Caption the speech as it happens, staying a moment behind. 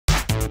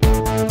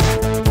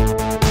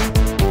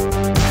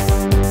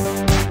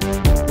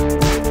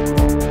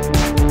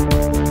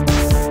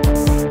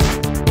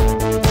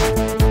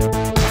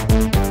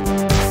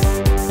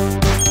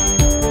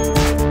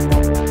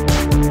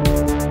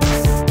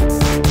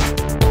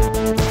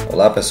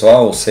Olá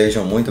pessoal,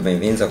 sejam muito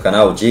bem-vindos ao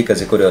canal Dicas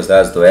e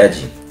Curiosidades do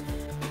Ed.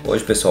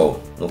 Hoje pessoal,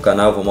 no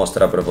canal vou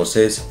mostrar para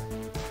vocês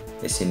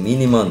esse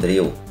mini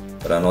mandril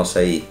para nossa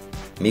aí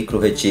micro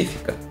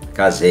retífica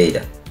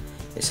caseira.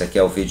 Esse aqui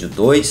é o vídeo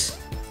 2.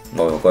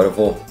 Bom, agora eu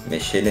vou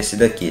mexer nesse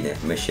daqui, né?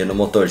 Mexer no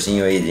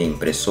motorzinho aí de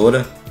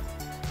impressora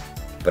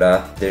para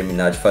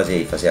terminar de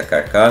fazer a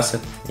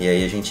carcaça, e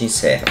aí a gente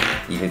encerra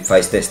e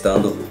faz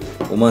testando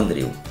o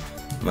mandril.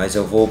 Mas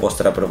eu vou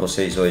mostrar para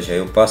vocês hoje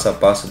aí o passo a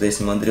passo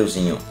desse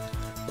mandrilzinho,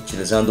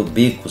 utilizando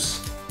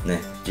bicos, né,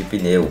 de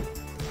pneu.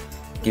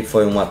 Aqui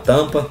foi uma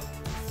tampa,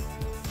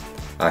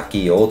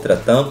 aqui outra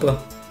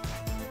tampa,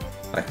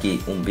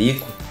 aqui um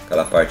bico,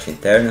 aquela parte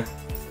interna.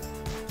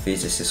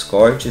 Fiz esses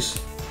cortes,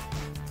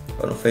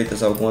 foram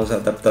feitas algumas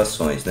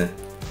adaptações, né?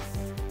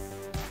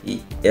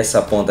 E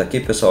essa ponta aqui,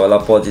 pessoal, ela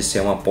pode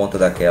ser uma ponta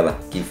daquela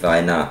que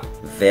vai na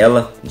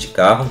vela de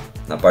carro,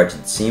 na parte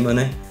de cima,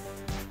 né?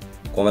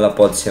 Como ela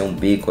pode ser um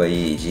bico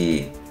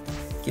aí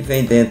que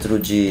vem dentro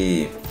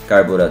de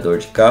carburador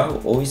de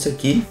carro, ou isso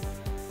aqui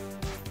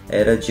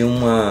era de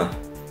uma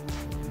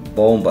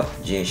bomba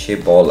de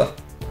encher bola,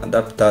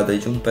 adaptada aí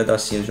de um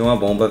pedacinho de uma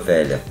bomba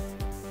velha.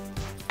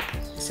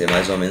 Vai ser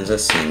mais ou menos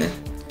assim, né?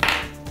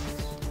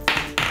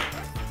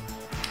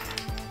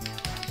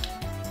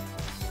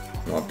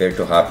 Um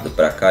aperto rápido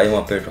para cá e um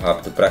aperto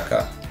rápido para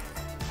cá.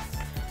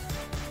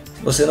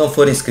 Se você não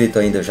for inscrito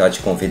ainda, eu já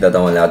te convido a dar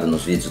uma olhada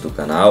nos vídeos do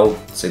canal.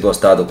 Se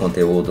gostar do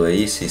conteúdo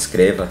aí, se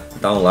inscreva,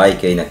 dá um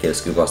like aí naqueles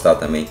que gostar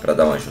também para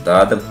dar uma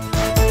ajudada,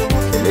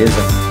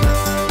 beleza?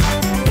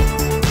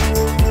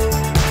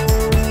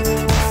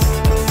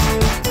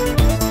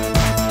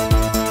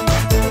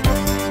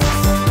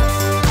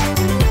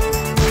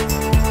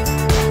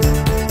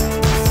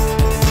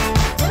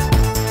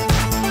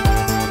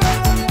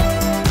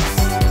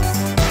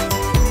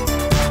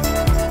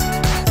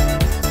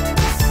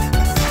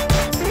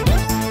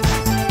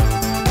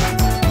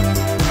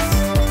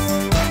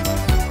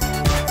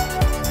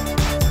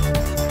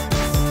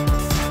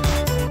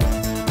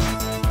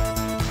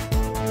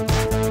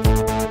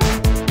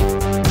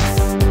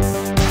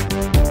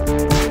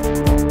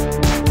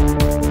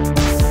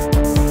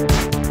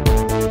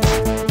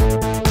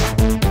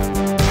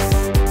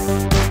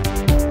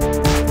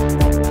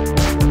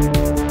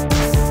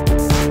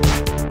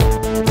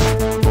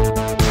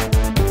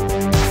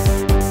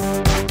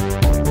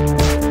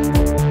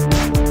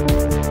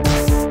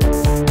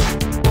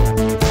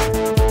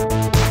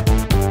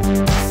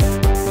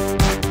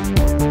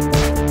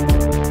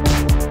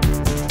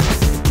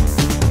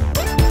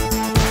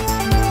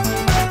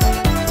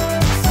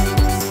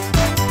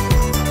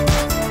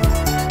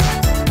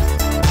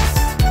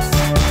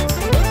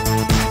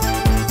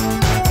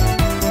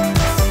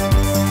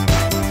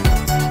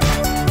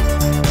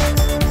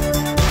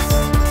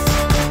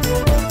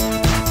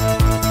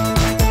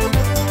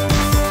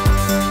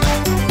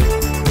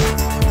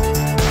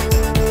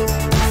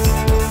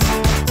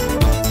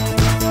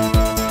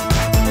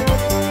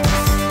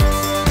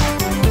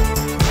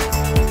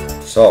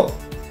 Pessoal,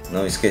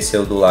 não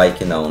esqueceu do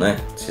like não, né?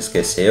 Se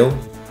esqueceu,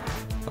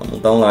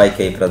 vamos dar um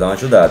like aí para dar uma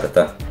ajudada,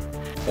 tá?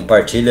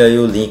 Compartilha aí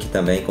o link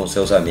também com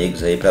seus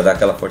amigos aí para dar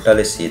aquela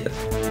fortalecida.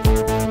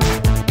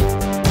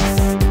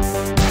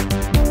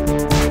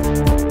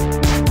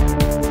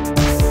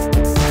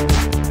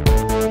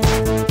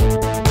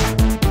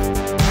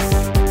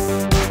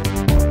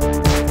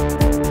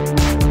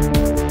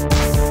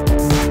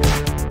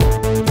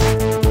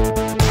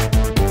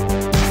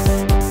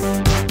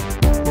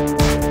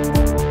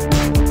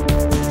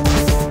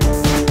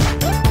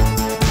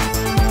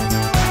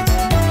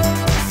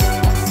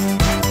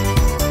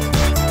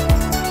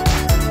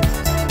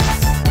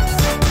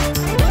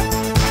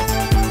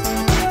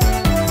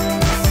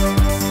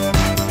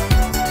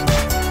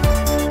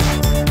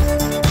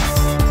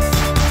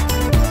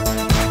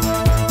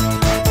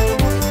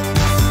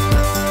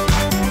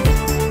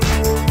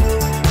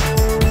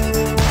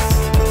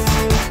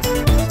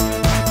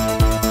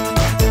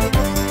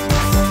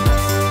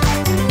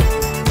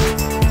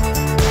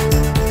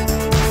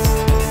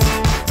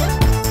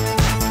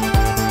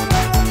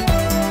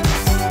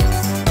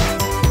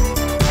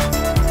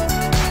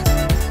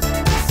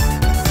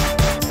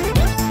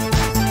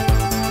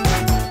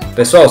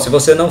 Pessoal, se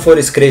você não for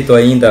inscrito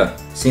ainda,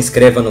 se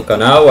inscreva no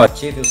canal,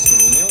 ative o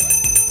sininho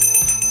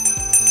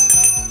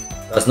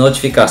das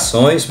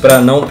notificações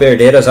para não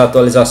perder as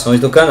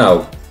atualizações do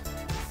canal.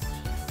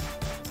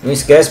 Não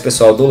esquece,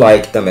 pessoal, do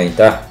like também,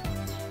 tá?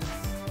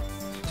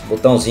 Esse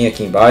botãozinho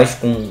aqui embaixo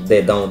com um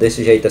dedão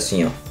desse jeito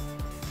assim, ó.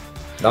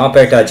 Dá uma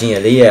apertadinha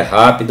ali, é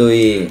rápido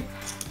e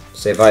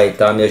você vai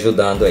estar me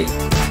ajudando aí.